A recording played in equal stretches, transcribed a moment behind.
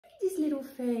His little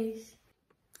face.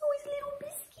 Oh, his little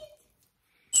biscuit.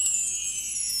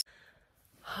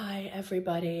 Hi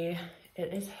everybody,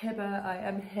 it is Hibba. I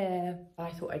am here.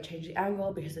 I thought I'd change the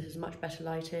angle because this is much better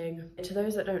lighting. To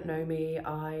those that don't know me,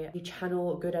 I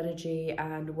channel good energy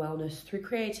and wellness through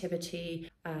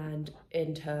creativity and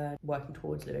in turn working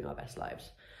towards living our best lives.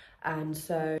 And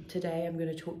so today I'm going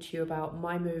to talk to you about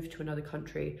my move to another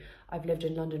country. I've lived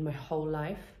in London my whole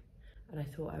life and I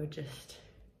thought I would just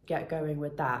get going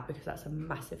with that because that's a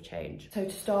massive change. So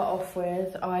to start off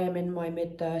with, I am in my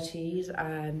mid-30s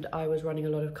and I was running a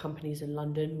lot of companies in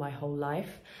London my whole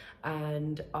life,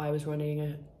 and I was running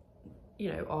a,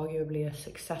 arguably a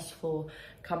successful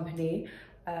company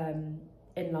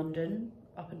in London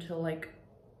up until like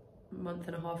a month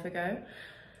and a half ago.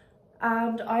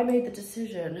 And I made the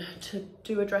decision to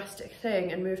do a drastic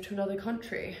thing and move to another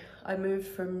country. I moved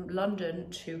from London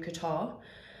to Qatar.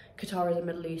 Qatar is a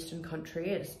Middle Eastern country.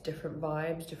 It's different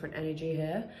vibes, different energy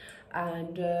here.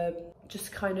 And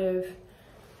just kind of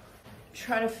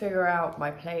trying to figure out my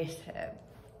place here.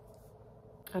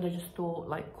 And I just thought,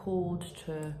 like, called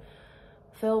to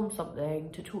film something,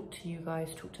 to talk to you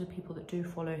guys, talk to the people that do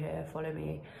follow here, follow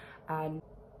me. And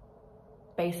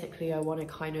basically I want to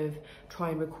kind of try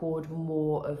and record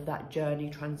more of that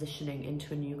journey transitioning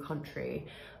into a new country,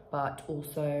 but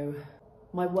also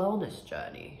my wellness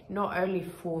journey, not only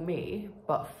for me,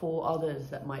 but for others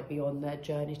that might be on their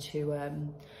journey to, well,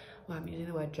 I'm using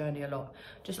the word journey a lot,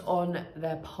 just on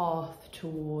their path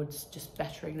towards just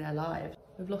bettering their lives.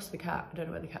 I've lost the cat, I don't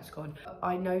know where the cat's gone.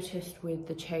 I noticed with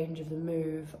the change of the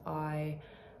move,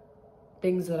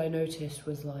 things that I noticed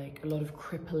was like a lot of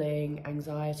crippling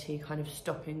anxiety kind of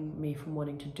stopping me from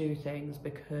wanting to do things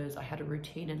because I had a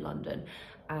routine in London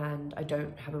and I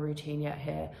don't have a routine yet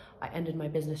here. I ended my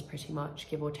business pretty much,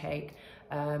 give or take.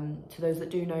 To those that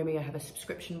do know me, I have a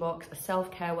subscription box, a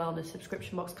self-care wellness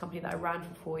subscription box company that I ran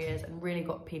for 4 years and really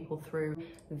got people through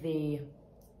the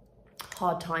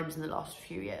hard times in the last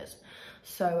few years.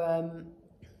 So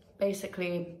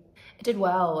basically, it did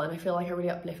well, and I feel like I really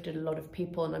uplifted a lot of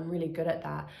people, and I'm really good at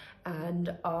that.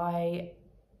 And I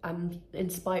am, in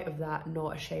spite of that,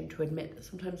 not ashamed to admit that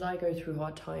sometimes I go through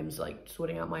hard times, like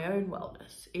sorting out my own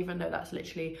wellness, even though that's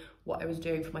literally what I was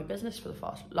doing for my business for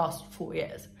the last 4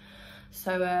 years.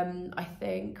 So I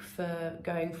think for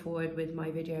going forward with my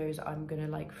videos, I'm gonna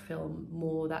like film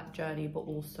more that journey, but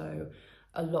also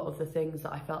a lot of the things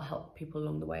that I felt helped people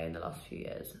along the way in the last few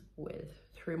years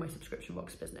through my subscription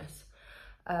box business.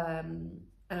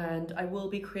 And I will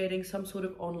be creating some sort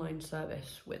of online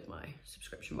service with my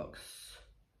subscription box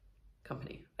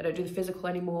company. I don't do the physical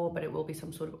anymore, but it will be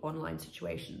some sort of online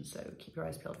situation, so keep your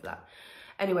eyes peeled for that.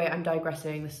 Anyway, I'm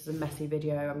digressing. This is a messy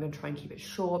video. I'm going to try and keep it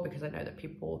short because I know that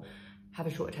people have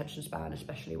a short attention span,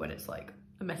 especially when it's like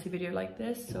a messy video like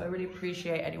this, so I really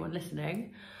appreciate anyone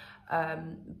listening.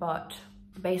 But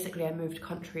basically I moved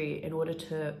country in order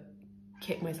to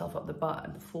kick myself up the butt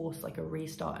and force like a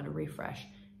restart and a refresh.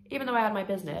 Even though I had my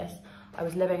business, I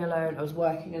was living alone, I was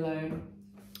working alone.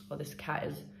 Well, this cat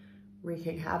is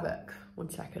wreaking havoc. 1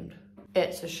 second.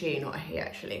 It's a she, not a he,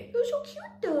 actually. You're so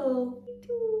cute though.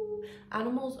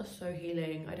 Animals are so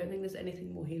healing. I don't think there's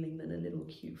anything more healing than a little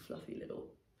cute, fluffy little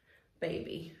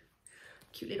baby.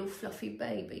 Cute little fluffy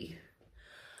baby.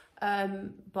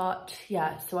 But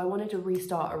yeah, so I wanted to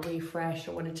restart, a refresh.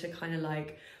 I wanted to kind of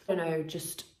like, I don't know,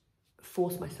 just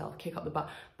force myself, kick up the butt.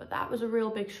 But that was a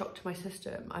real big shock to my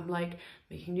system. I'm like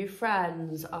making new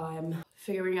friends, I'm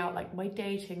figuring out like my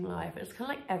dating life. It's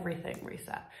kind of like everything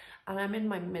reset. And I'm in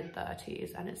my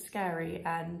mid-30s and it's scary.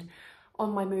 And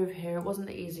on my move here, it wasn't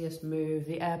the easiest move.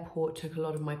 The airport took a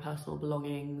lot of my personal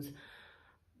belongings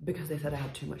because they said I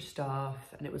had too much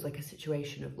stuff, and it was like a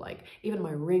situation of like, even my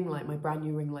ring light, my brand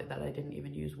new ring light that I didn't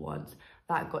even use once,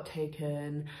 that got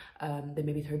taken. They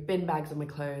made me throw bin bags on my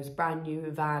clothes, brand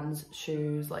new Vans,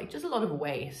 shoes, like just a lot of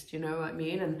waste, you know what I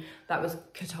mean? And that was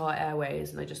Qatar Airways,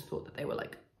 and I just thought that they were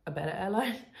like a better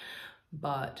airline,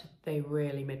 but they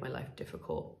really made my life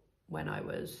difficult when I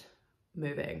was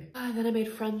moving. And then I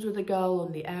made friends with a girl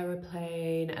on the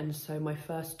aeroplane, and so my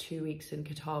first 2 weeks in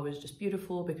Qatar was just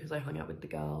beautiful because I hung out with the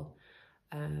girl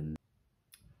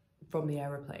from the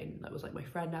aeroplane that was like my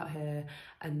friend out here.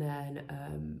 And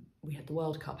then we had the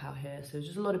World Cup out here, so it was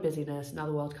just a lot of busyness. Now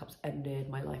the World Cup's ended,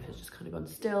 my life has just kind of gone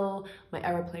still. My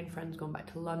aeroplane friend's gone back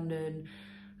to London,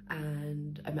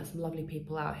 and I met some lovely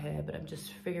people out here, but I'm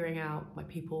just figuring out my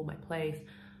people, my place,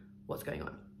 what's going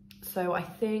on. So I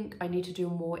think I need to do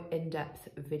a more in-depth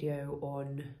video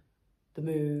on the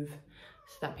move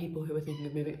so that people who are thinking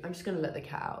of moving, I'm just gonna let the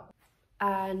cat out.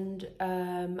 And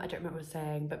I don't remember what I was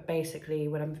saying, but basically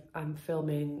when I'm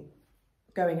filming,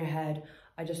 going ahead,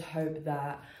 I just hope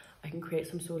that I can create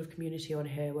some sort of community on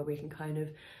here where we can kind of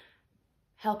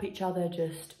help each other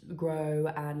just grow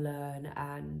and learn,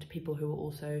 and people who are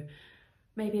also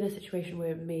maybe in a situation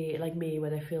where where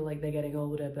they feel like they're getting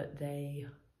older but they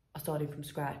are starting from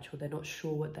scratch, or they're not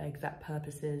sure what their exact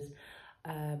purpose is.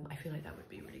 I feel like that would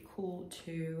be really cool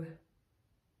to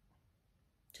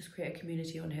just create a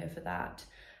community on here for that.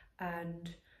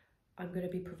 And I'm going to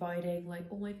be providing like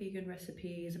all my vegan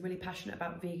recipes. I'm really passionate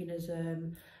about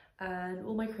veganism, and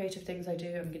all my creative things I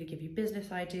do, I'm going to give you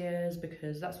business ideas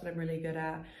because that's what I'm really good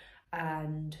at.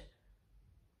 And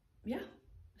yeah,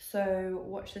 so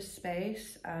watch this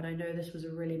space. And I know this was a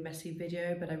really messy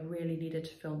video, but I really needed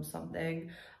to film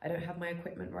something. I don't have my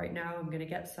equipment right now. I'm going to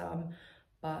get some,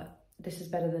 but this is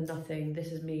better than nothing. This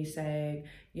is me saying,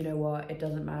 you know what, it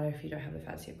doesn't matter if you don't have the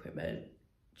fancy equipment,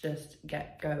 just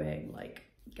get going, like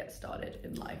get started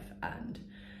in life and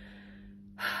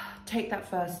take that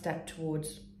first step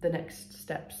towards the next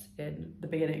steps in the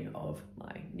beginning of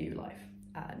my new life.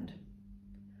 And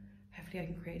hopefully I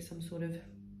can create some sort of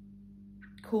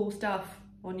cool stuff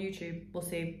on YouTube. We'll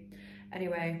see.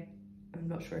 Anyway, I'm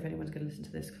not sure if anyone's going to listen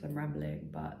to this because I'm rambling,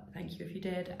 but thank you if you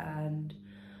did, and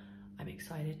I'm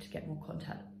excited to get more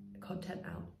content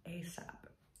out ASAP.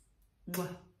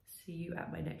 Mwah. See you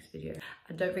at my next video.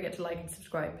 And don't forget to like and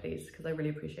subscribe, please, because I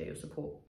really appreciate your support.